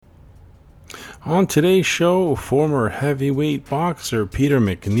On today's show, former heavyweight boxer Peter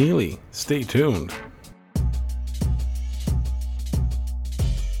McNeeley. Stay tuned.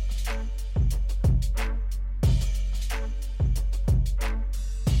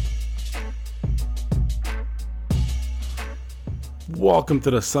 Welcome to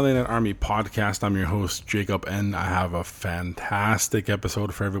the Sunday Night Army podcast. I'm your host, Jacob, and I have a fantastic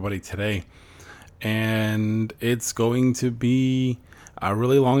episode for everybody today. And it's going to be a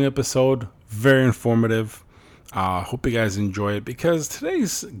really long episode, very informative. Hope you guys enjoy it because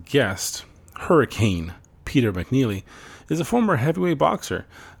today's guest, Hurricane Peter McNeeley, is a former heavyweight boxer.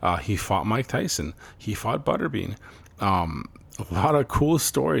 He fought Mike Tyson. He fought Butterbean. A lot of cool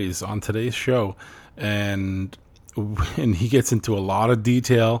stories on today's show, and he gets into a lot of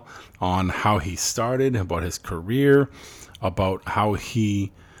detail on how he started, about his career, about how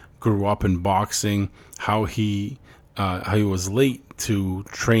he grew up in boxing, how he was late to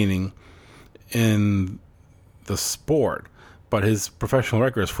training in the sport, but his professional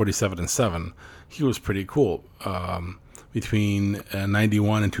record is 47-7. He was pretty cool between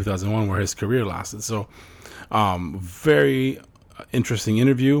 91 and 2001, where his career lasted. So, very interesting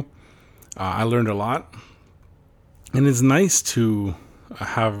interview. I learned a lot. And it's nice to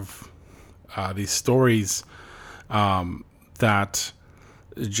have these stories that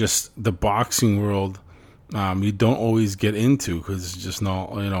just the boxing world you don't always get into, because it's just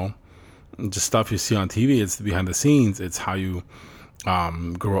not, just stuff you see on TV. It's behind the scenes. It's how you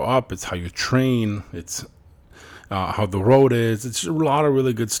grow up. It's how you train. It's how the road is. It's a lot of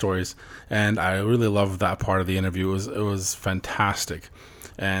really good stories, and I really love that part of the interview. It was fantastic,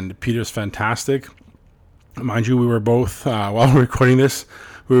 and Peter's fantastic. Mind you, we were both, while recording this,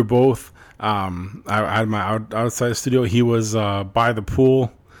 we were both, I had my outside studio. He was by the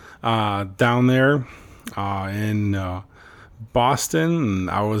pool down there in Boston,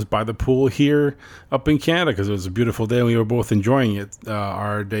 and I was by the pool here up in Canada because it was a beautiful day and we were both enjoying it,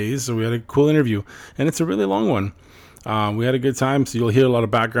 our days. So we had a cool interview, and it's a really long one. We had a good time, so you'll hear a lot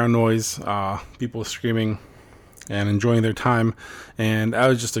of background noise, people screaming and enjoying their time, and that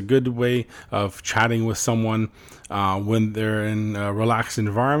was just a good way of chatting with someone when they're in a relaxed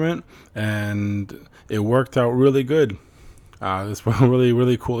environment, and it worked out really good. This was a really,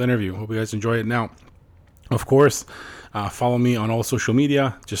 really cool interview. Hope you guys enjoy it. Now, of course, follow me on all social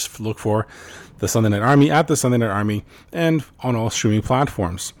media. Just look for the Sunday Night Army at the Sunday Night Army, and on all streaming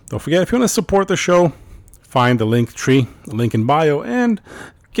platforms. Don't forget, if you want to support the show, find the link in bio, and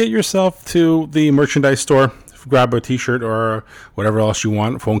get yourself to the merchandise store. Grab a t-shirt or whatever else you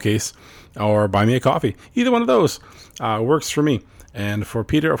want, phone case, or buy me a coffee. Either one of those works for me. And for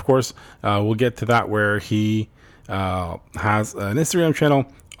Peter, of course, we'll get to that, where he has an Instagram channel,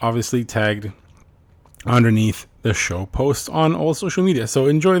 obviously tagged underneath the show post on all social media. So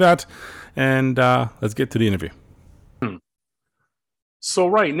enjoy that, and let's get to the interview. So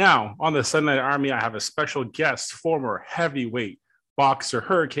right now on the Sunday Night Army, I have a special guest, former heavyweight boxer,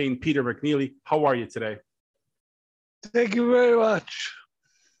 Hurricane Peter McNeeley. How are you today? Thank you very much.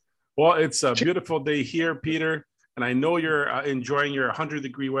 Well, it's a beautiful day here, Peter, and I know you're enjoying your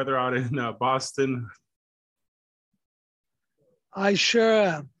 100-degree weather out in Boston. I sure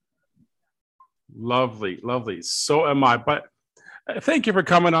am. Lovely, lovely. So am I. But thank you for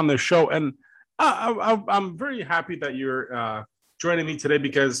coming on the show, and I'm very happy that you're joining me today,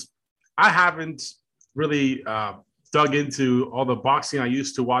 because I haven't really dug into all the boxing I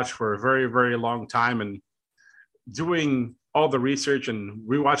used to watch for a very, very long time, and doing all the research and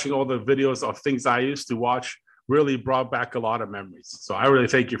rewatching all the videos of things I used to watch really brought back a lot of memories. So I really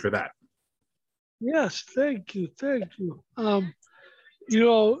thank you for that. Yes, thank you. Today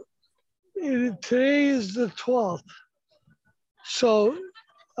is the 12th. So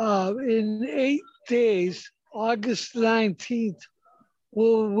in 8 days, August 19th,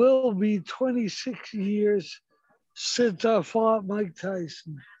 will be 26 years since I fought Mike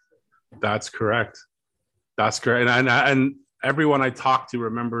Tyson. That's correct. That's correct. And everyone I talk to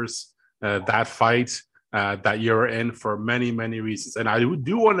remembers that fight that you're in for many, many reasons. And I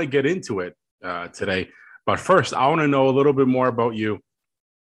do want to get into it today. But first, I want to know a little bit more about you.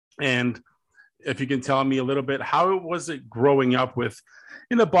 And if you can tell me a little bit, how was it growing up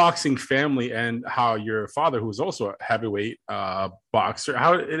in a boxing family, and how your father, who was also a heavyweight boxer,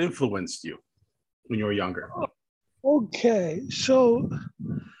 how it influenced you when you were younger? Okay, so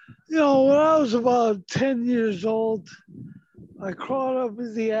when I was about 10 years old, I crawled up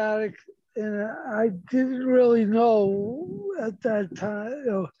in the attic, and I didn't really know at that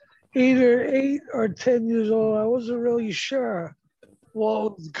time, 8 or 10 years old, I wasn't really sure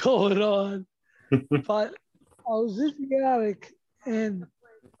what was going on. But I was in the attic, and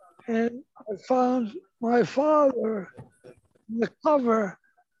I found my father on the cover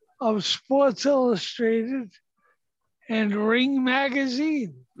of Sports Illustrated and Ring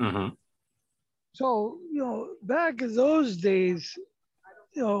magazine. Mm-hmm. So, back in those days,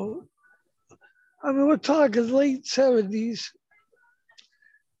 I mean, we're talking late 70s.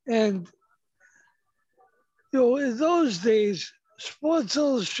 And, in those days, Sports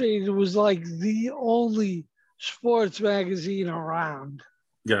Illustrated was like the only sports magazine around.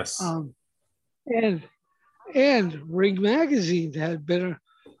 Yes. And Ring magazine had been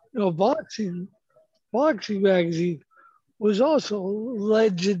boxing magazine was also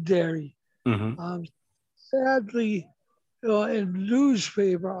legendary. Mm-hmm. Sadly, in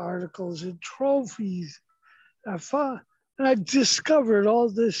newspaper articles and trophies, I discovered all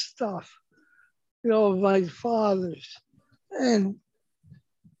this stuff, of my father's, and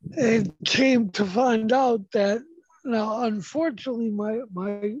came to find out that now, unfortunately,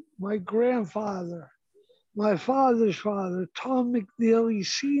 my grandfather, my father's father, Tom McNeeley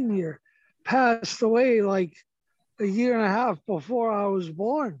Sr., passed away like a year and a half before I was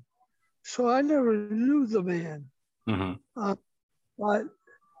born. So I never knew the man. Mm-hmm. But,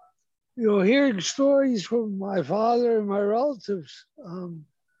 hearing stories from my father and my relatives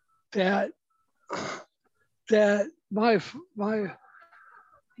that my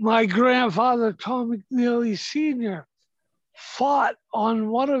grandfather, Tom McNeeley Sr., fought on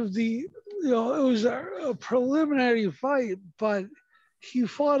one of the, it was a preliminary fight, but he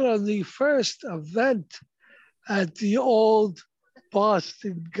fought on the first event at the old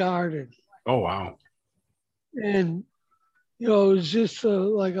Boston Garden. Oh, wow. And, it was just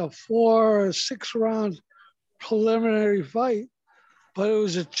like a 4 or 6 round preliminary fight, but it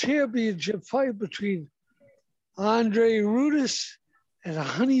was a championship fight between Andre Rudis and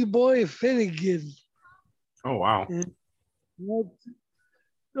Honey Boy Finnegan. Oh, wow. And,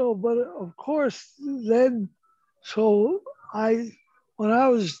 but of course, then, when I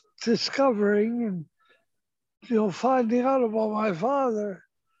was discovering and, finding out about my father,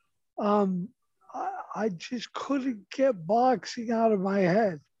 I just couldn't get boxing out of my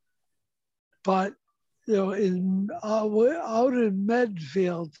head. But, out in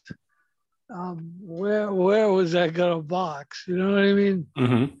Medfield, where was I going to box? You know what I mean?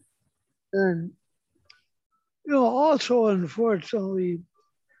 Mm-hmm. And, also, unfortunately,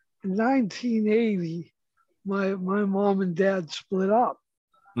 in 1980, my mom and dad split up.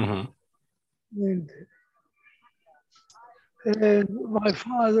 Mm-hmm. And my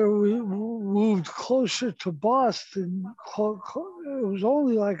father moved closer to Boston. It was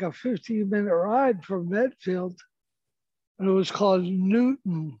only like a 15-minute ride from Medfield. And it was called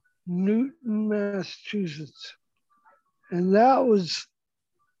Newton, Massachusetts. And that was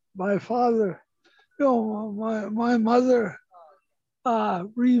my father. My mother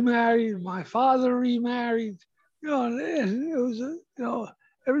remarried, my father remarried, and it was,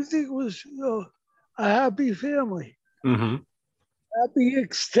 everything was, a happy family, Mm-hmm. happy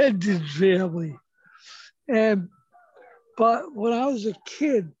extended family. But when I was a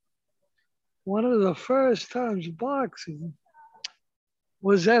kid, one of the first times boxing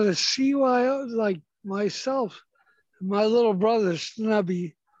was at a CYO, like myself and my little brother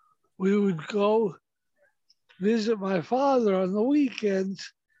Snubby. We would go visit my father on the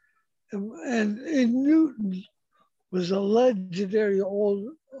weekends, and in Newton was a legendary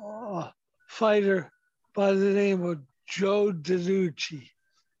old fighter by the name of Joe DiNucci.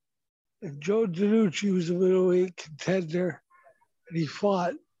 And Joe DiNucci was a middleweight contender, and he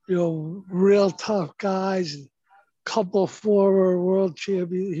fought, real tough guys, and a couple of former world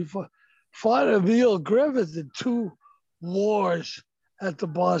champions. He fought Emil Griffith in 2 wars at the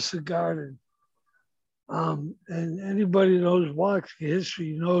Boston Garden. And anybody who knows boxing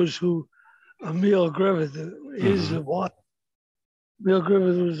history knows who Emil Griffith is. Mm-hmm. And what Emil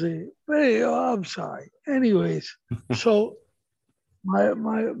Griffith was I'm sorry. Anyways, so my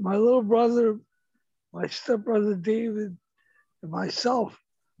little brother, my stepbrother David, and myself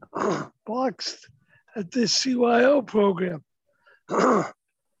boxed at this CYO program.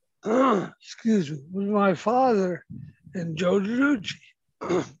 Excuse me, with my father and Joe DiNucci.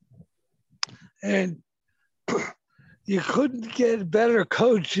 And you couldn't get better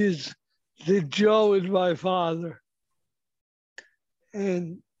coaches than Joe and my father.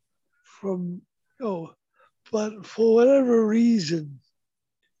 And but for whatever reason,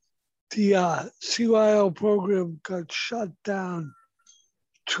 the CYO program got shut down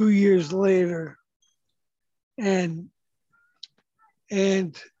 2 years later. And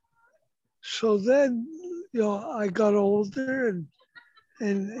so then, I got older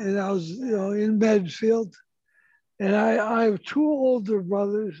and I was, in Medfield. And I have two older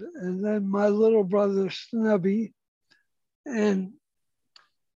brothers, and then my little brother Snubby, and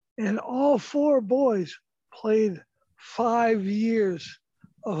all four boys played 5 years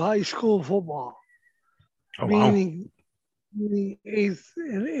of high school football, Oh wow. meaning eighth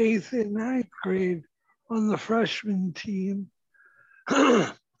and ninth grade on the freshman team,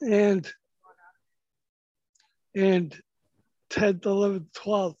 and 10th, 11th,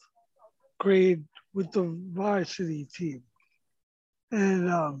 12th grade with the varsity team. And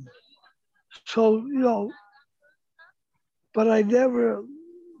so, but I never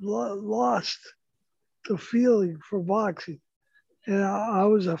lost the feeling for boxing. And I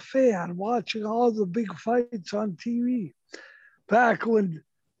was a fan watching all the big fights on TV back when,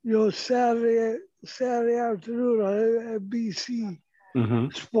 Saturday afternoon on NBC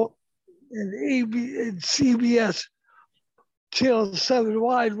Sport and CBS Channel 7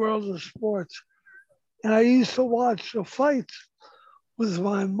 Wide World of Sports. And I used to watch the fights with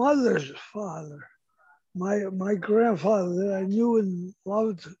my mother's father, my grandfather that I knew and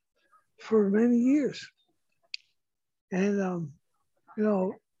loved for many years. And,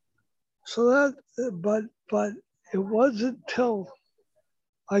 so that, but it wasn't till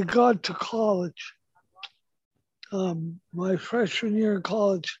I got to college, my freshman year in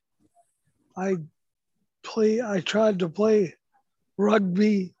college, I tried to play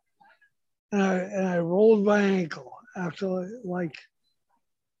rugby, and I rolled my ankle after like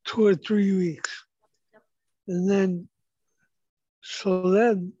 2 or 3 weeks. And then,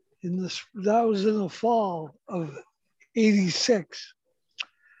 that was in the fall of 86.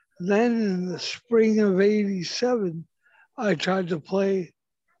 Then in the spring of 87, I tried to play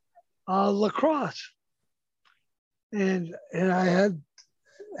lacrosse. And I had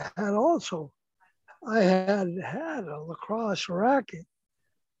also, I had a lacrosse racket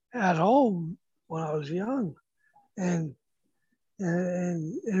at home when I was young. And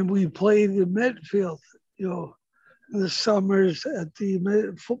we played in Medfield, in the summers at the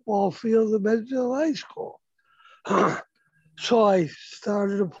football field at Medfield High School. So I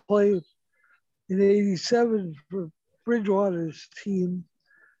started to play in 87 for Bridgewater's team,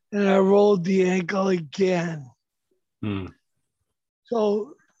 and I rolled the ankle again.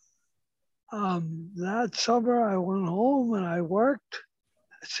 So that summer I went home and I worked,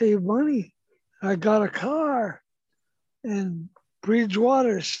 I saved money. I got a car, and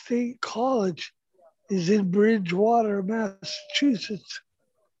Bridgewater State College is in Bridgewater, Massachusetts.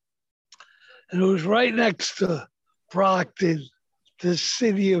 And it was right next to Brockton, the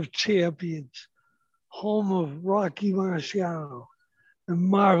city of champions, home of Rocky Marciano and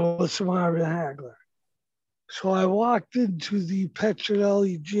marvelous Marvin Hagler. So I walked into the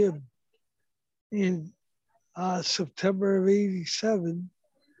Petronelli gym in September of 87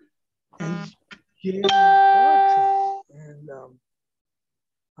 and began boxing.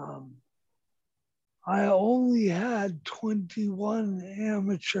 And I only had 21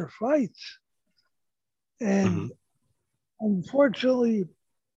 amateur fights. And unfortunately,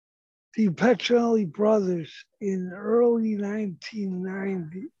 the Petronelli brothers in early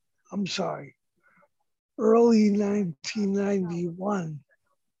 1991,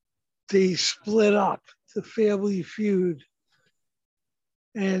 they split up, the family feud.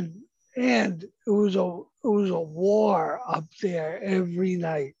 And it was a war up there every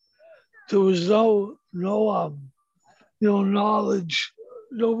night. There was no knowledge.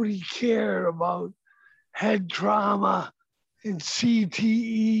 Nobody cared about head trauma and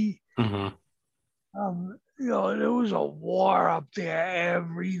CTE. And it was a war up there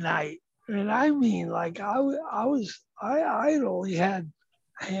every night. And I mean, like I only had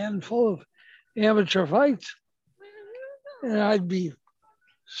a handful of amateur fights, and I'd be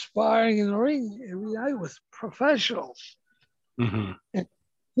sparring in the ring every night with professionals and good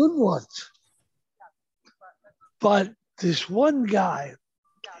ones. But this one guy,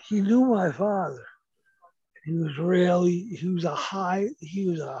 he knew my father. He was a high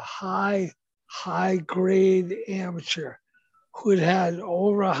grade amateur who had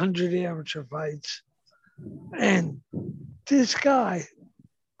over 100 amateur fights. And this guy,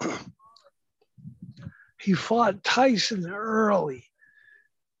 he fought Tyson early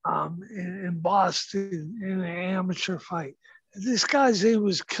in Boston in an amateur fight. And this guy's name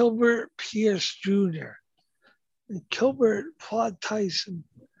was Gilbert Pierce Jr. And Gilbert fought Tyson.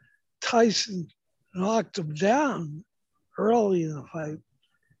 Tyson knocked him down early in the fight.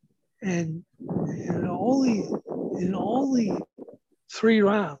 And in only 3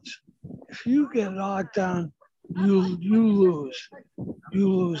 rounds, if you get knocked down, you lose. You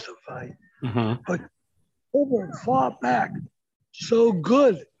lose the fight. But Gilbert fought back so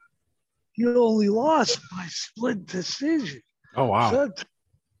good he only lost by split decision. Oh, wow. So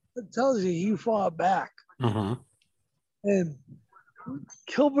that tells you he fought back. Mm-hmm. And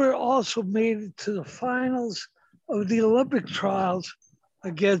Gilbert also made it to the finals of the Olympic trials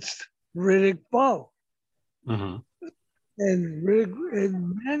against Riddick Bowe. Mm-hmm. And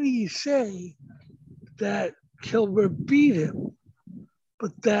many say that Gilbert beat him,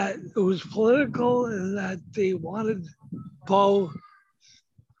 but that it was political and that they wanted Bowe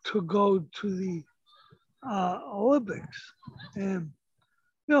to go to the Olympics. And,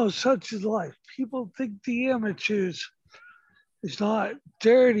 such is life. People think the amateurs is not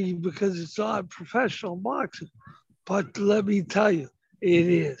dirty because it's not professional boxing. But let me tell you, it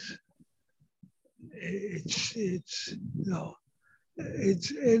is. It's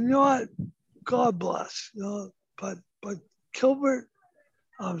and what, God bless, but Gilbert,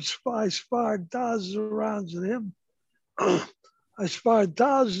 I sparred thousands of rounds with him. I sparred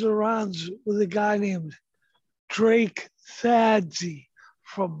thousands of rounds with a guy named Drake Thadze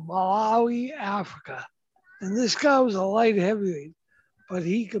from Malawi, Africa. And this guy was a light heavyweight, but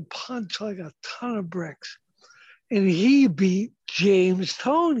he could punch like a ton of bricks. And he beat James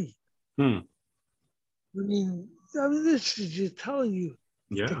Toney. I mean, this is just telling you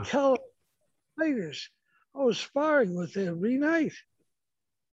the Keller fighters. I was sparring with every night.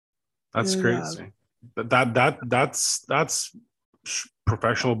 That's crazy. That's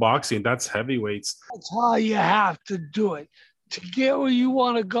professional boxing. That's heavyweights. That's how you have to do it. To get where you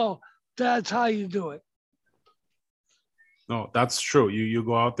want to go, that's how you do it. No, that's true. You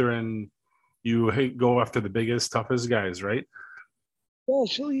go out there and you go after the biggest, toughest guys, right?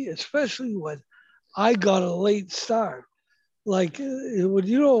 Especially when I got a late start. Like when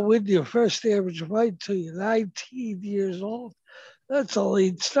you don't win your first amateur fight till you're 19 years old, that's a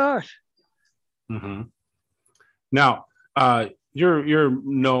late start. Mm-hmm. Now, you're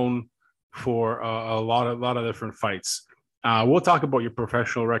known for a lot of different fights. We'll talk about your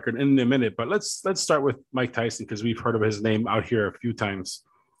professional record in a minute, but let's start with Mike Tyson because we've heard of his name out here a few times.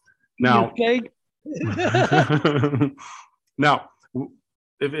 Now, now,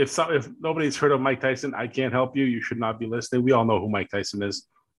 if nobody's heard of Mike Tyson, I can't help you. You should not be listening. We all know who Mike Tyson is.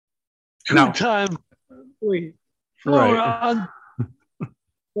 Two-time, right?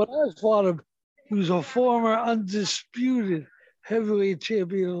 When I fought him, he was a former undisputed heavyweight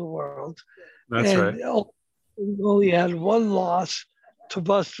champion of the world. That's right. He only had one loss to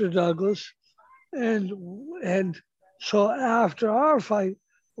Buster Douglas. And so after our fight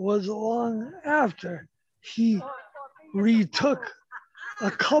was long after, he retook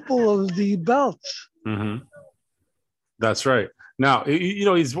a couple of the belts. Mm-hmm. That's right. Now,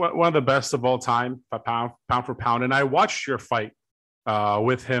 he's one of the best of all time, pound for pound. And I watched your fight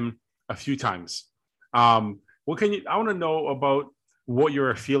with him a few times. I want to know about what you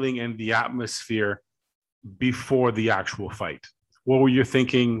were feeling in the atmosphere before the actual fight. What were you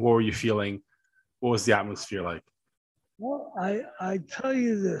thinking? What were you feeling? What was the atmosphere like? Well, I tell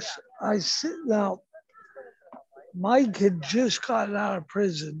you this. Now, Mike had just gotten out of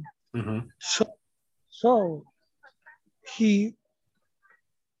prison. Mm-hmm. So he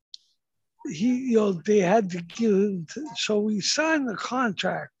they had to give him, so we signed the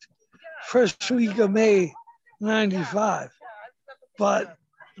contract first week of May, 95. But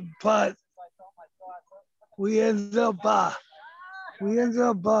we ended up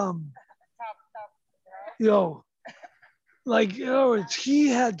he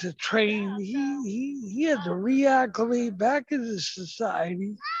had to train. He had to reacclimate back into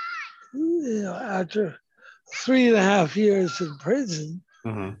society. After 3.5 years in prison,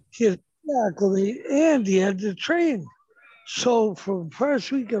 mm-hmm. he had to reacclimate and he had to train. So from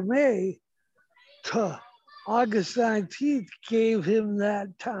first week of May to August 19th gave him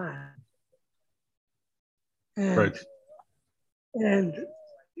that time. And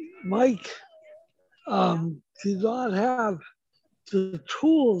Mike did not have the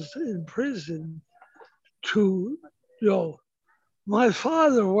tools in prison to, my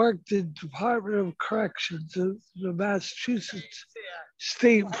father worked in Department of Corrections, the Massachusetts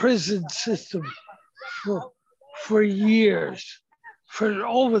state prison system for years, for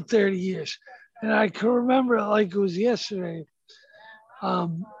over 30 years. And I can remember it like it was yesterday.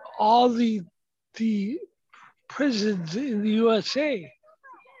 All the prisons in the USA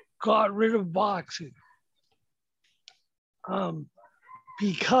got rid of boxing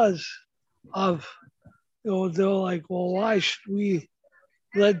because of, they're like, well, why should we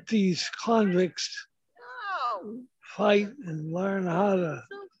let these convicts fight and learn how to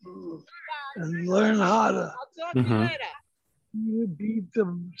mm-hmm. beat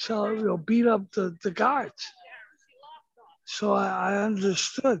themselves, beat up the guards. So I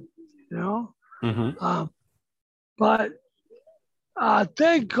understood. you know. Mm-hmm. But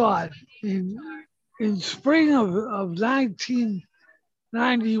thank God, in spring of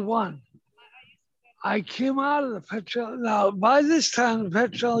 1991, I came out of the Petrelli. Now, by this time, the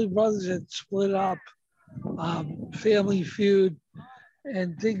Petrelli brothers had split up, Family Feud,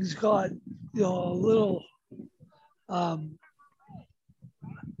 and things got, a little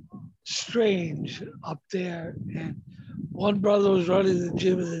strange up there. And one brother was running the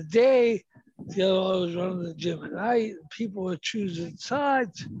gym in the day, the other one was running the gym at night. People were choosing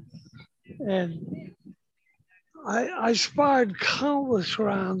sides, and I sparred countless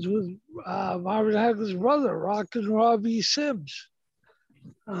rounds with Marvin Hagler's brother, Rockin' Robbie Sims.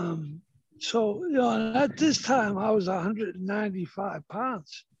 So, and at this time, I was 195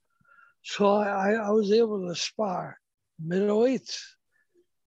 pounds. So I was able to spar middleweights,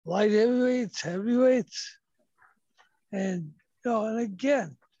 light heavyweights. And, and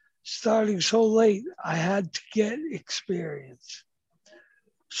again, starting so late, I had to get experience.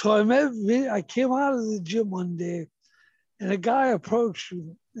 So I came out of the gym one day, and a guy approached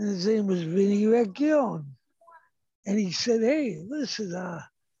me, and his name was Vinny McNeeley. And he said, "Hey, listen,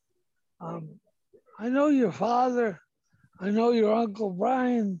 I know your father. I know your Uncle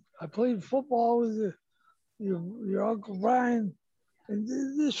Brian. I played football with your Uncle Brian." And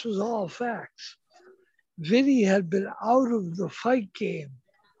this was all facts. Vinny had been out of the fight game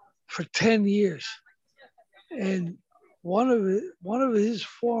for 10 years. And one of his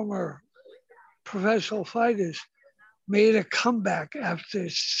former professional fighters made a comeback after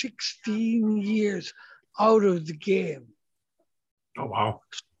 16 years out of the game. Oh, wow.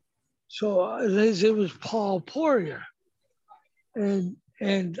 So his name was Paul Poirier.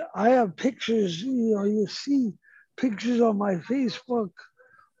 And I have pictures, you see pictures on my Facebook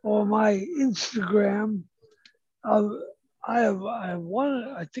or my Instagram. I have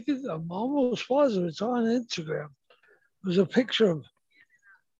one, I think I'm almost positive it's on Instagram. It was a picture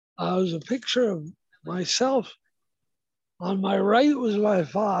of myself. On my right was my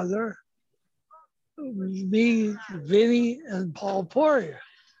father, me, Vinny, and Paul Poirier.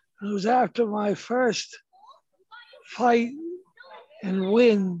 And it was after my first fight and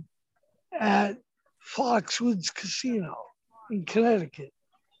win at Foxwoods Casino in Connecticut.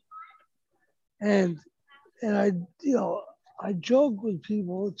 And I joke with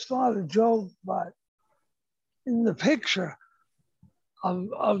people, it's not a joke, but in the picture of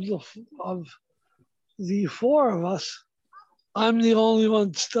the four of us, I'm the only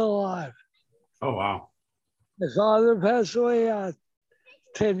one still alive. Oh, wow. My father passed away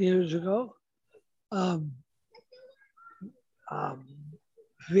 10 years ago.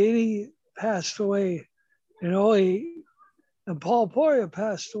 Vinny passed away in 2008, and Paul Poirier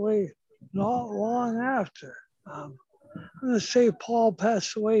passed away not long after. I'm going to say Paul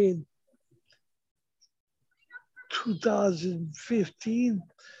passed away in 2015,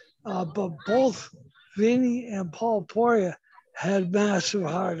 but both Vinny and Paul Poirier had massive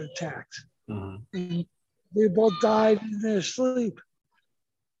heart attacks. Mm-hmm. And they both died in their sleep.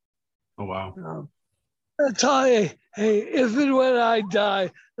 Oh, wow. That's how, hey, if and when I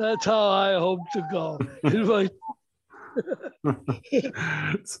die, that's how I hope to go.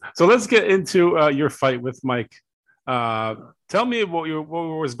 So let's get into your fight with Mike. Tell me what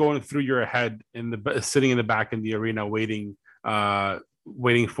was going through your head sitting in the back in the arena, waiting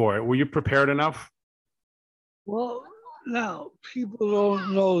for it. Were you prepared enough? Well, now people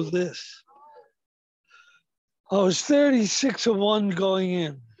don't know this. I was 36-1 going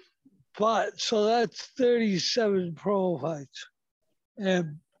in, but so that's 37 pro fights.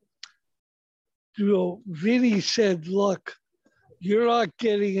 And Vinny said, "Look, you're not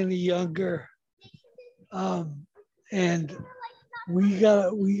getting any younger, and we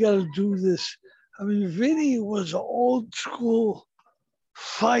gotta do this." I mean, Vinny was an old school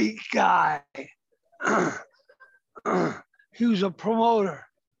fight guy. He was a promoter,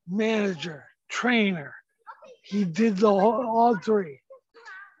 manager, trainer. He did all three,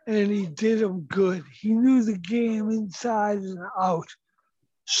 and he did them good. He knew the game inside and out.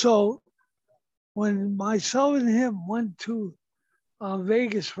 So when myself and him went to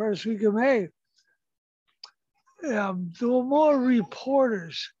Vegas first week of May, there were more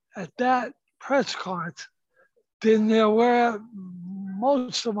reporters at that press conference than there were at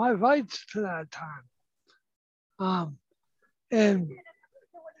most of my fights to that time. And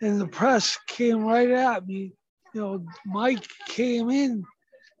the press came right at me. Mike came in,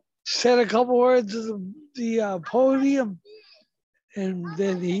 said a couple words at the podium, and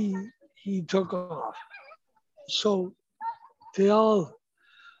then he took off. So they all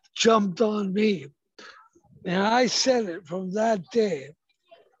jumped on me. And I said it from that day.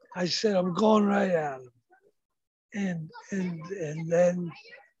 I said, I'm going right at him. And then,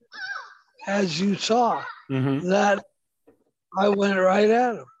 as you saw, that I went right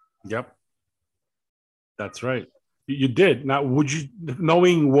at him. Yep. That's right. You did. Now, would you,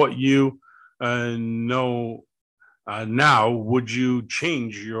 knowing what you know now, would you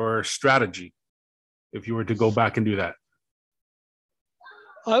change your strategy if you were to go back and do that?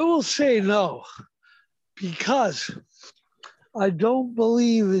 I will say no, because I don't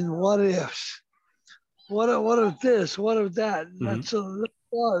believe in what ifs. What if this? What if that?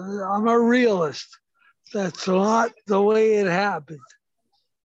 I'm a realist. That's not the way it happened.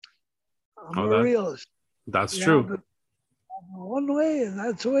 I'm a realist. That's true. One way, and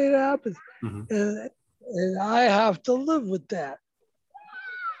that's the way it happened. And I have to live with that.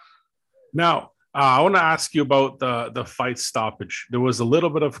 Now, I want to ask you about the fight stoppage. There was a little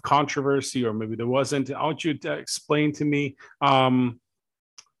bit of controversy, or maybe there wasn't. I want you to explain to me,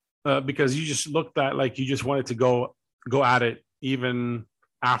 because you just looked at like you just wanted to go at it even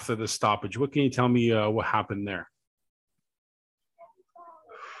after the stoppage. What can you tell me what happened there?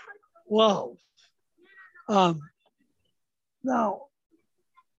 Well, now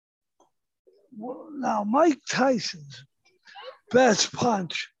Mike Tyson's best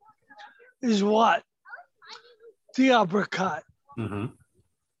punch is what? The uppercut. And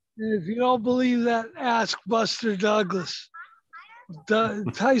if you don't believe that, ask Buster Douglas.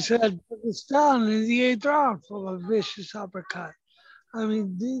 Tyson had Douglas down in the 8th round from a vicious uppercut. I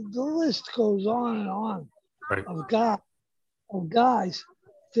mean, the list goes on and on of guys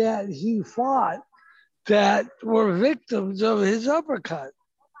that he fought that were victims of his uppercut.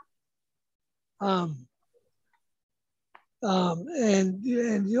 And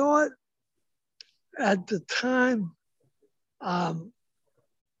you know what? At the time,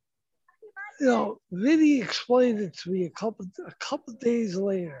 Vinny explained it to me a couple days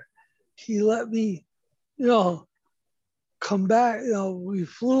later. He let me, come back. We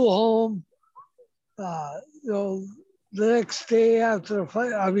flew home. The next day after the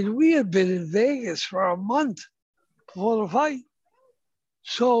fight. I mean, we had been in Vegas for a month before the fight,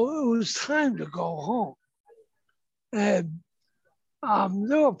 so it was time to go home. And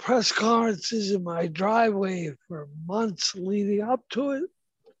there were press conferences in my driveway for months leading up to it.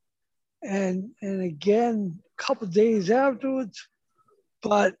 And again, a couple of days afterwards.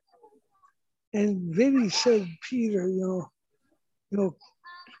 And Vinny said, Peter,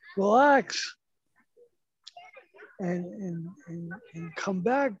 relax and come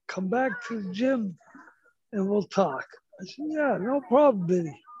back to the gym and we'll talk. I said, yeah, no problem,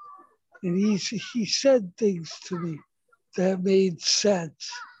 Vinny. And he said things to me that made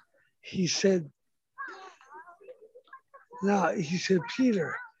sense. He said,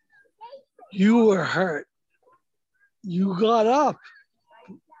 Peter, you were hurt. You got up.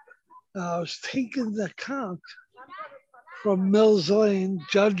 I was taking the count from Mills Lane,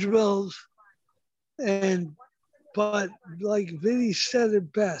 Judge Mills, but like Vinny said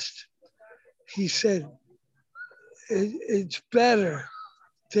it best. He said, it's better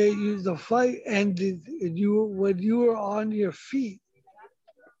that the fight ended when you were on your feet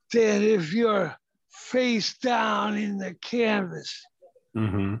than if you're face down in the canvas.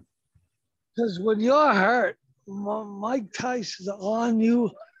 Because when you're hurt, Mike Tyson's on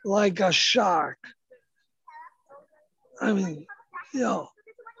you like a shark. I mean,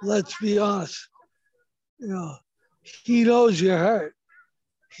 let's be honest. He knows you're hurt.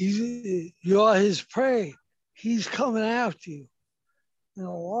 You're his prey. He's coming after you.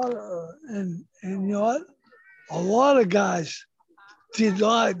 And you know what? A lot of guys did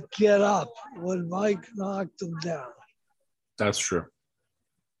not get up when Mike knocked them down. That's true.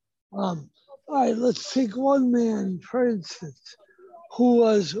 All right, let's take one man, for instance, who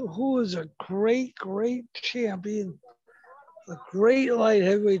was a great champion, a great light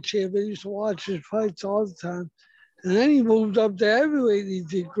heavyweight champion. I used to watch his fights all the time. And then he moved up to heavyweight and he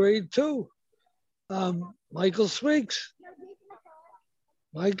did great too. Michael Spinks.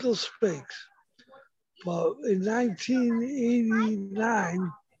 But in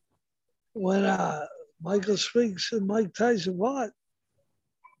 1989, when Michael Spinks and Mike Tyson fought,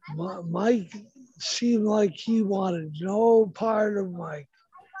 Mike seemed like he wanted no part of Mike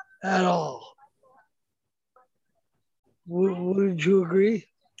at all. Wouldn't you agree?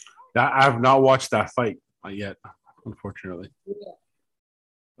 I have not watched that fight yet, unfortunately. Yeah.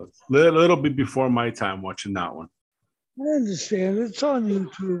 A little bit before my time watching that one. I understand. It's on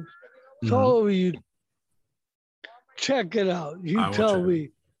YouTube. It's all over you. Check it out. You tell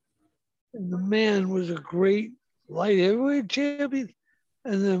me. And the man was a great light heavyweight champion.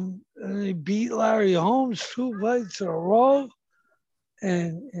 And then he beat Larry Holmes 2 fights in a row.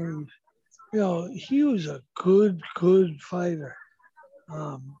 and he was a good fighter.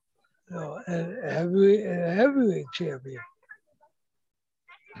 And heavyweight champion.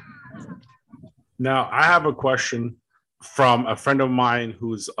 Now, I have a question from a friend of mine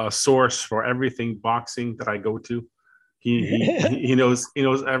who's a source for everything boxing that I go to. He knows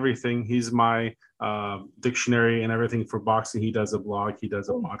everything. He's my dictionary and everything for boxing. He does a blog, he does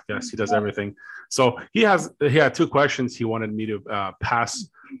a podcast, he does everything. So he had two questions he wanted me to pass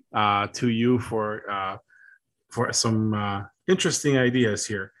to you for some interesting ideas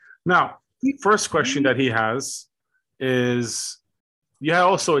here. Now, first question that he has is: you had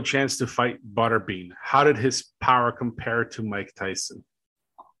also a chance to fight Butterbean. How did his power compare to Mike Tyson?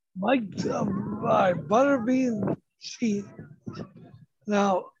 Butterbean. See,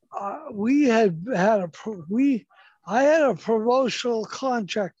 now I had a promotional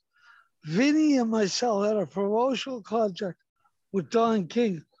contract. Vinny and myself had a promotional contract with Don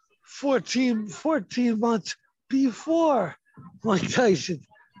King 14 months before Mike Tyson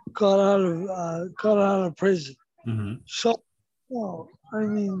got out of prison. Mm-hmm. So, I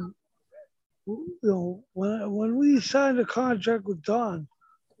mean, when we signed a contract with Don,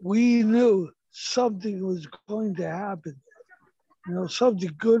 we knew something was going to happen.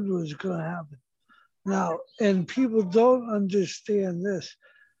 Something good was going to happen. Now, and people don't understand this.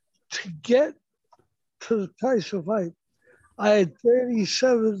 To get to the Tyson fight, I had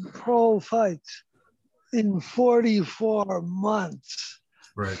 37 pro fights in 44 months.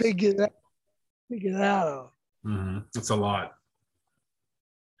 Right. Figure that out. Mm-hmm. That's a lot.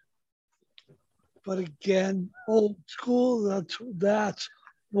 But again, old school, that's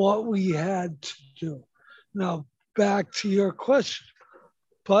what we had to do. Now, back to your question.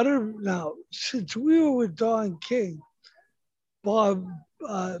 Now, since we were with Don King,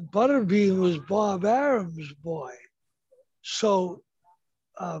 Butterbean was Bob Arum's boy. So,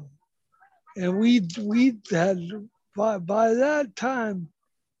 and we had, by that time,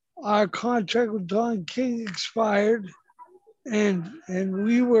 our contract with Don King expired, and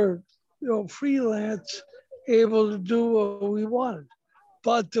we were, freelance, able to do what we wanted.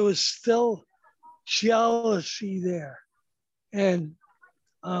 But there was still jealousy there. And,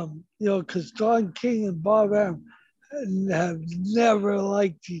 because Don King and Bob Arum have never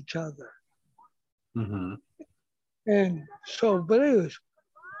liked each other. Mm-hmm. And so, but anyways,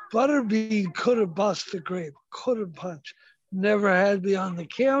 Butterbean could have busted a grape, could have punched, never had me on the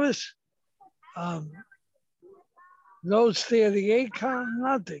canvas. No standing 8 count,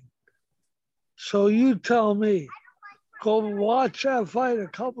 nothing. So you tell me, go watch that fight a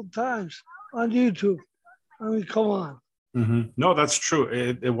couple times on YouTube. I mean, come on. Mm-hmm. No, that's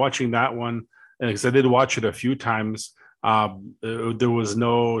true. Watching that one, because I did watch it a few times, there was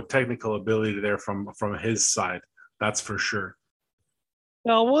no technical ability there from his side. That's for sure.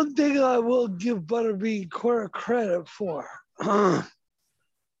 Now, one thing I will give Butterbean credit for,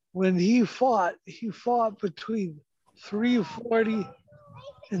 when he fought between 340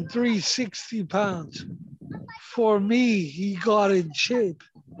 and 360 pounds. For me, he got in shape,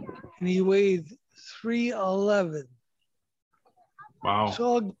 and he weighed 311. Wow.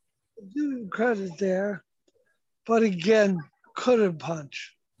 So I'll give him credit there. But again, couldn't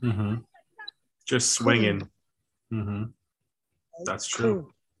punch. Mm-hmm. Just swinging. Mm-hmm. That's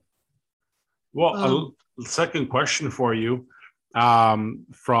true. Well, a second question for you from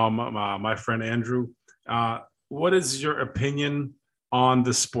my friend Andrew. What is your opinion on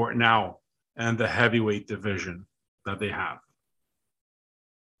the sport now and the heavyweight division that they have?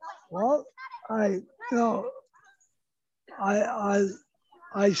 Well, I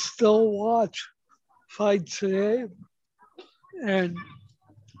still watch fights today, and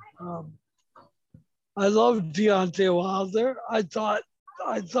I love Deontay Wilder. I thought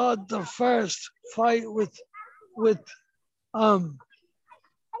the first fight with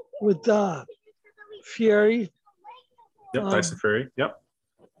Fury. Yep, Tyson Fury. Yep.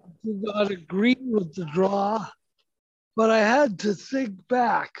 Did not agree with the draw, but I had to think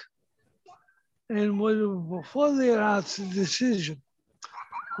back. And before they announced the decision,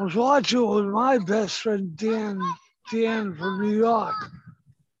 I was watching with my best friend Dan from New York,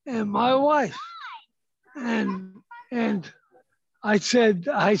 and my wife, and I said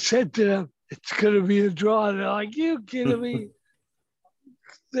to them, "It's gonna be a draw." And they're like, "You kidding me?"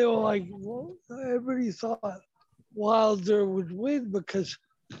 They were like, well, everybody thought Wilder would win because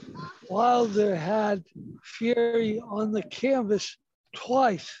Wilder had Fury on the canvas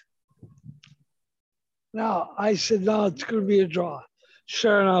twice. Now, I said, no, it's going to be a draw.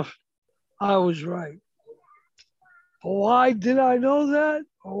 Sure enough, I was right. But why did I know that?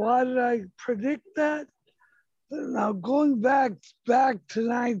 Or why did I predict that? Now going back to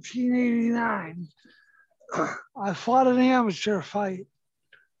 1989, I fought an amateur fight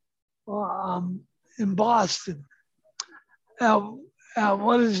in Boston at, at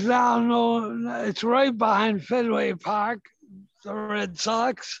what is now known. It's right behind Fenway Park, the Red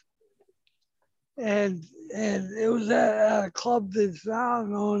Sox, and it was at a club that's now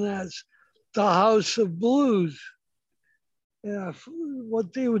known as the House of Blues. And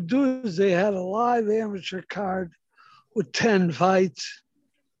what they would do is they had a live amateur card with 10 fights,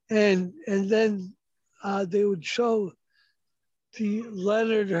 and then they would show the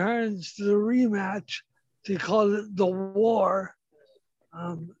Leonard Hearns the rematch. They called it the War,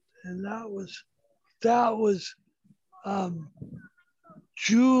 and that was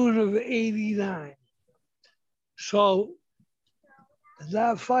June of '89. So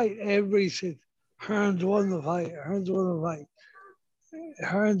that fight, everybody said Hearns won the fight. Hearns won the fight.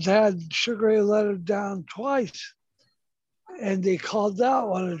 Hearns had Sugar Ray Leonard down twice, and they called that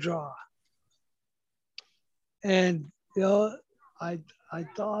one a draw. And I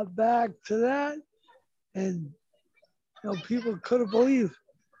thought back to that, and people couldn't believe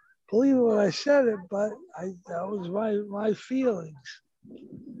when I said it, but that was my feelings.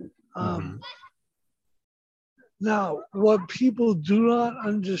 Now, what people do not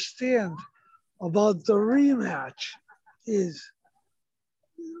understand about the rematch is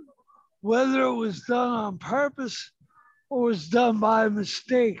whether it was done on purpose or was done by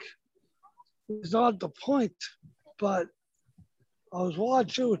mistake is not the point. But I was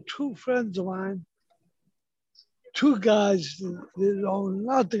watching with two friends of mine, two guys that know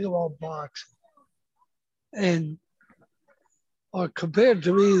nothing about boxing, or compared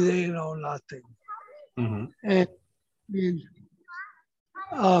to me, they know nothing. And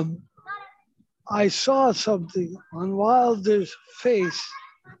I saw something on Wilder's face.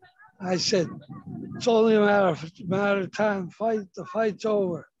 I said, it's only a matter of time. The fight's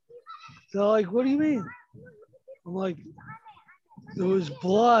over. They're like, what do you mean? I'm like, there was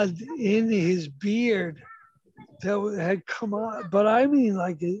blood in his beard that had come out, but I mean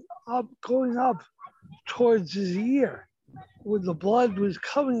like going up towards his ear, where the blood was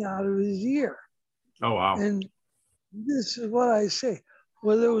coming out of his ear. Oh, wow. And this is what I say,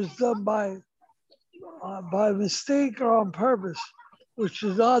 whether it was done by mistake or on purpose, which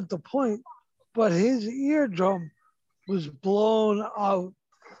is not the point, but his eardrum was blown out.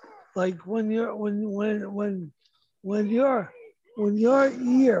 Like when your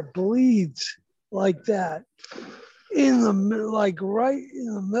ear bleeds like that right in the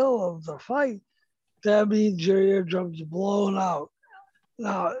middle of the fight, that means your eardrum's blown out.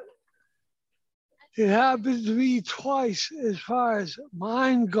 Now, it happened to me twice as far as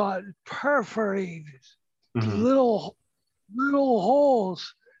mine got perforated, little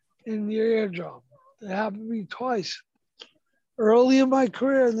holes in the eardrum. It happened to me twice, early in my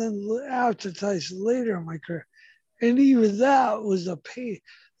career and then after Tyson, later in my career. And even that was a pain.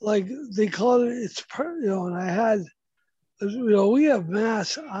 Like they call it, and I had, we have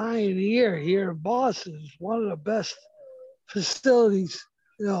Mass Eye and Ear here in Boston. It's one of the best facilities,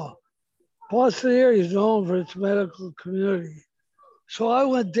 Boston area is known for its medical community. So I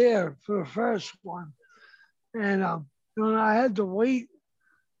went there for the first one. And I had to wait,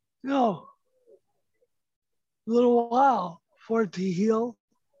 a little while for it to heal.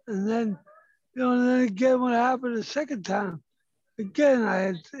 And then, and then again, when it happened the second time,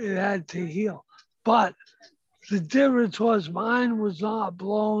 again, it had to heal. But the difference was mine was not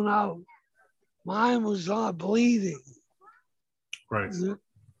blown out. Mine was not bleeding. Right.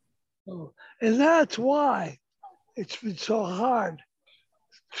 And that's why it's been so hard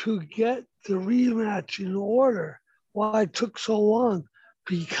to get the rematch in order. Why it took so long?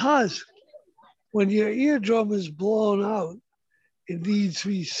 Because when your eardrum is blown out, it needs to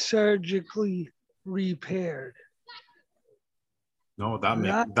be surgically repaired. No,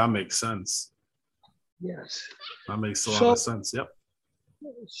 that makes sense. Yes. That makes a lot of sense. Yep.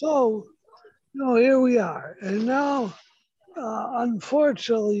 So, here we are. And now,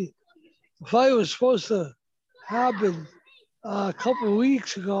 unfortunately, the fight was supposed to happen a couple of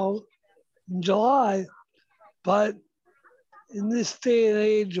weeks ago in July, but in this day and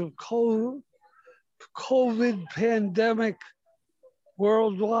age of COVID pandemic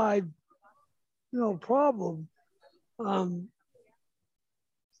worldwide, problem,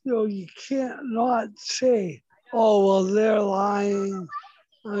 you can't not say, oh, well, they're lying,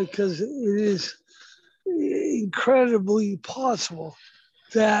 because it is incredibly possible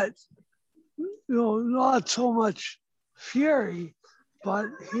that, not so much Fury, but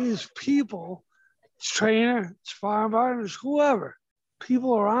his people, his trainer, his farm partners, whoever,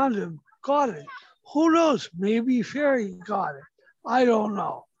 people around him got it. Who knows? Maybe Ferry got it. I don't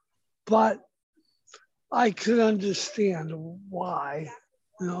know. But I could understand why,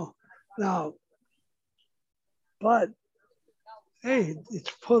 Now, but hey,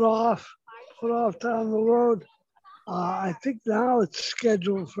 it's put off down the road. I think now it's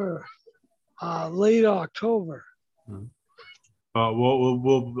scheduled for late October.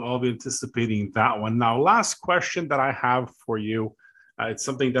 We'll all be anticipating that one. Now, last question that I have for you. It's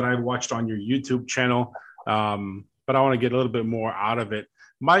something that I watched on your YouTube channel, but I want to get a little bit more out of it.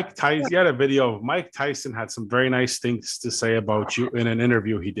 Mike Tyson, you had a video of Mike Tyson had some very nice things to say about you in an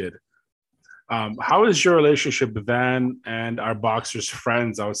interview he did. How is your relationship then and our boxers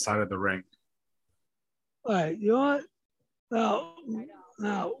friends outside of the ring? All right, you know what?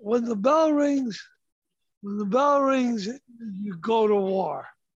 Now, when the bell rings, you go to war.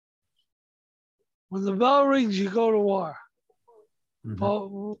 When the bell rings, you go to war. Mm-hmm. But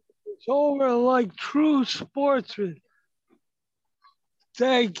it's over like true sportsmen.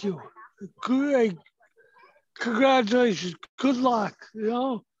 Thank you. Great. Congratulations. Good luck.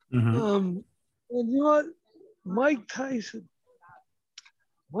 Mm-hmm. And you know what? Mike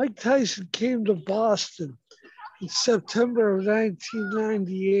Tyson came to Boston in September of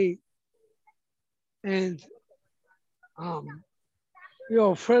 1998. And, a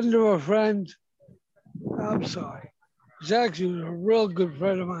friend of a friend, I'm sorry, he's actually a real good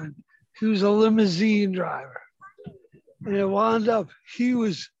friend of mine. He was a limousine driver. And it wound up, he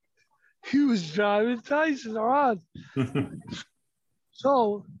was driving Tyson around.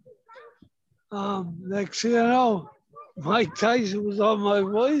 So, next thing I know, Mike Tyson was on my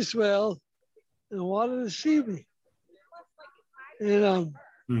voicemail and wanted to see me. And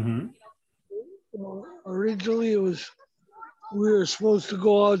originally we were supposed to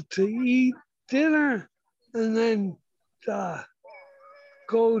go out to eat dinner and then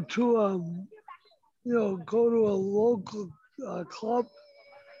go to a local club.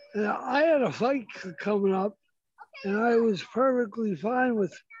 And I had a fight coming up, and I was perfectly fine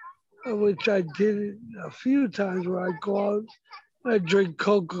with which I did a few times where I'd go out and I'd drink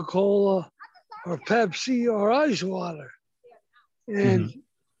Coca-Cola or Pepsi or ice water. And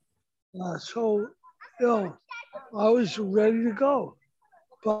so, I was ready to go.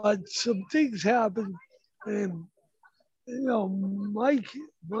 But some things happened, and, Mike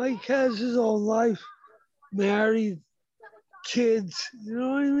has his own life, married, kids, you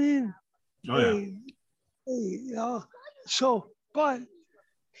know what I mean? So, but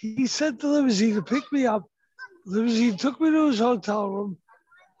he sent the limousine to pick me up. Limousine took me to his hotel room.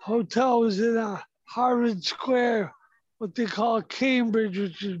 Hotel was in Harvard Square, what they call Cambridge,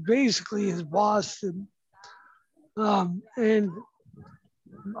 which is basically his Boston. And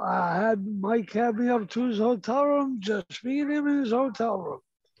Mike had me up to his hotel room, just me and him in his hotel room.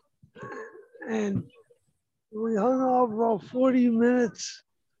 And we hung out for about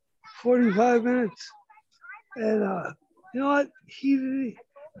 45 minutes. And you know what? He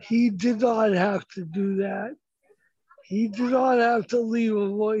did not have to do that. He did not have to leave a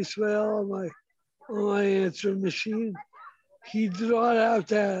voicemail on my answering machine. He did not have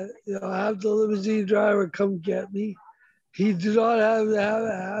to have the limousine driver come get me. He did not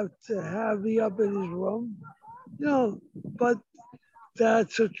have to have me up in his room. But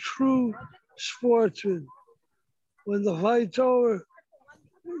that's a true sportsman. When the fight's over,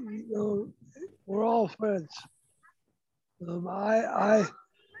 we're all friends. The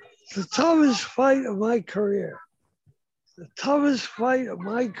toughest fight of my career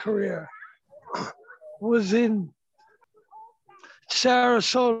was in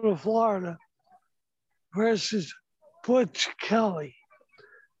Sarasota, Florida, versus Butch Kelly.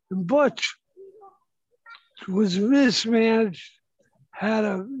 And Butch was mismanaged,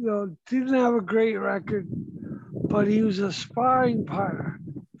 didn't have a great record, but he was a sparring partner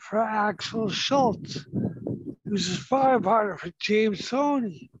for Axel Schultz. He was a sparring partner for James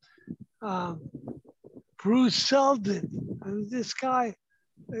Toney, Bruce Seldon. And this guy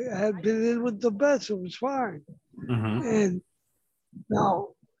had been in with the best of sparring. Mm-hmm. And now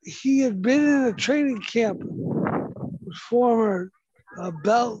he had been in a training camp with former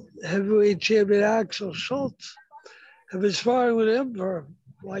belt heavyweight champion Axel Schultz. I've been sparring with him for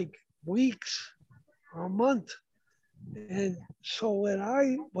like weeks or a month. And so when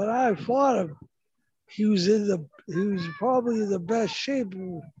I fought him, he was probably in the best shape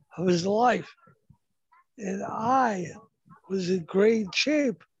of his life. And I was in great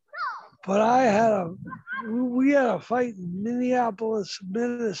shape. But we had a fight in Minneapolis,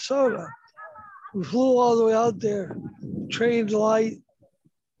 Minnesota. We flew all the way out there, trained light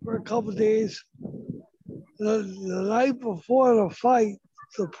for a couple of days. The night before the fight,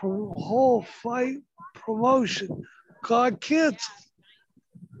 the whole fight promotion got canceled.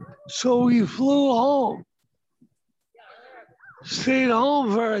 So we flew home, stayed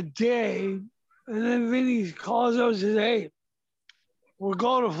home for a day, and then Vinny calls us and says, hey, we're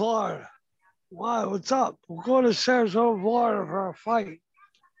going to Florida. Why? What's up? We're going to Sarasota, Florida for a fight.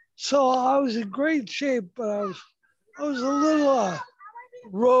 So I was in great shape, but I was a little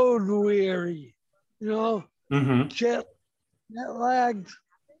road weary, jet lagged,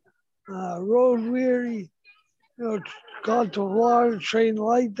 road weary, got to Florida, trained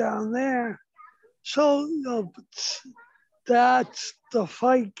light down there. So, that's the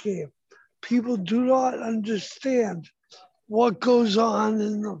fight game. People do not understand what goes on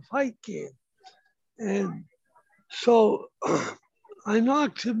in the fight game. And so I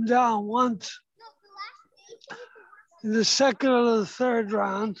knocked him down once in the second or the third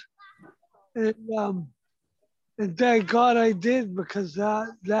round. And thank God I did, because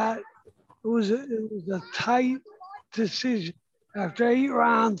it was a tight decision. After 8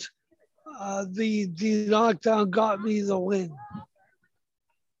 rounds, the knockdown got me the win.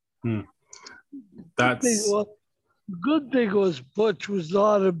 That's The good thing was Butch was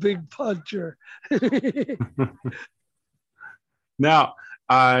not a big puncher. now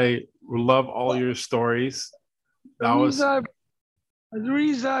I love all your stories. The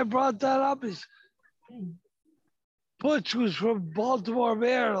reason I brought that up is Butch was from Baltimore,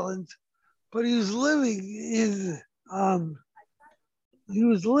 Maryland, but he was living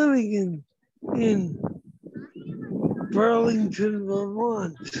in Burlington,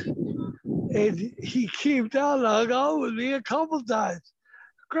 Vermont. And he came down and hung out with me a couple times.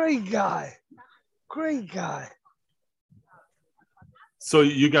 Great guy. So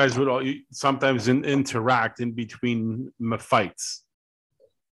you guys would sometimes interact in between fights.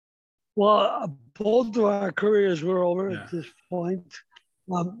 Well, both of our careers were over at this point.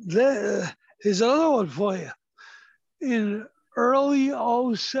 Here's another one for you. In early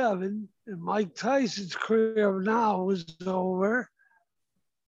 07, and Mike Tyson's career now was over,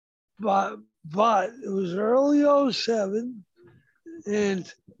 but it was early 07,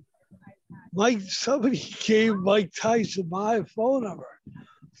 and somebody gave Mike Tyson my phone number,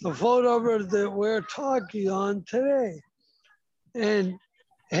 the phone number that we're talking on today. And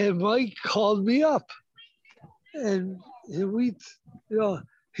Mike called me up, and he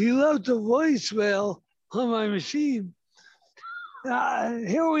left a voicemail on my machine.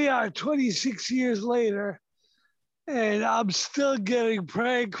 Here we are 26 years later, and I'm still getting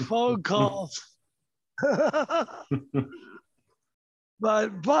prank phone calls.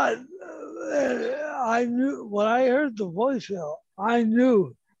 But I knew when I heard the voicemail, I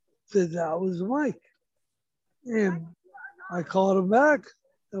knew that was Mike. And I called him back,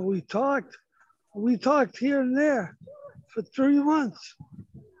 and we talked. We talked here and there for 3 months.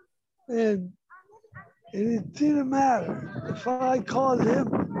 And it didn't matter if I called him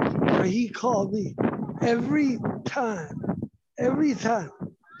or he called me. Every time,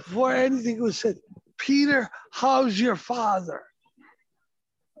 before anything was said, Peter, how's your father?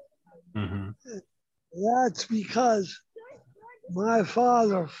 Mm-hmm. That's because my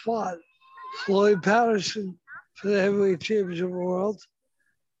father fought Floyd Patterson for the heavyweight championship of the world.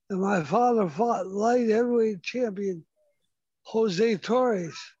 And my father fought light heavyweight champion Jose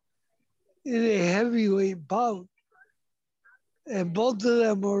Torres in a heavyweight bout. And both of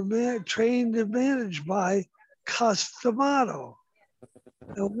them were trained and managed by Customato.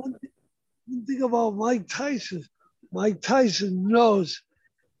 And one thing about Mike Tyson knows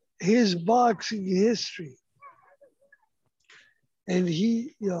his boxing history. And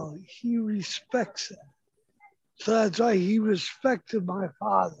he respects it. So that's why he respected my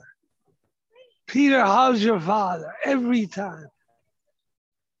father. Peter, how's your father? Every time.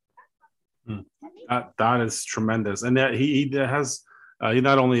 That is tremendous. And that he has, he's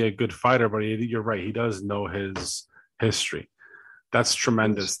not only a good fighter, but you're right, he does know his history. That's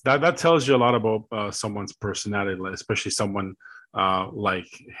tremendous. That tells you a lot about someone's personality, especially someone like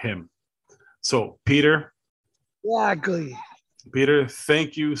him. So, Peter. Exactly. Peter,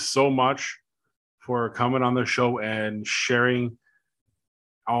 thank you so much for coming on the show and sharing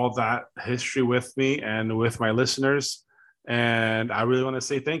all that history with me and with my listeners. And I really want to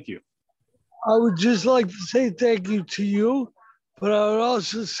say thank you. I would just like to say thank you to you, but I would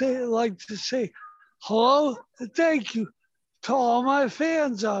also like to say hello and thank you to all my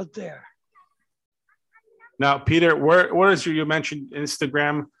fans out there. Now, Peter, where is you mentioned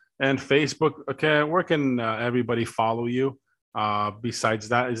Instagram and Facebook? Okay, where can everybody follow you? Besides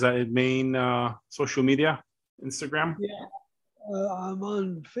that, is that main social media, Instagram? Yeah, I'm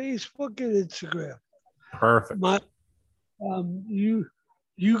on Facebook and Instagram. Perfect.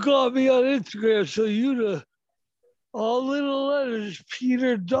 You got me on Instagram, so you the all little letters,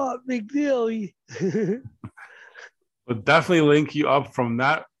 Peter.McNeeley. We'll definitely link you up from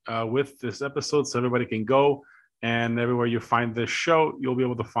that with this episode so everybody can go. And everywhere you find this show, you'll be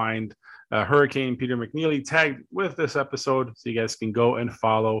able to find Hurricane Peter McNeeley tagged with this episode so you guys can go and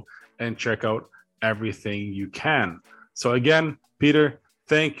follow and check out everything you can. So again, Peter,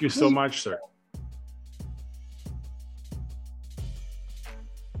 thank you so much, sir.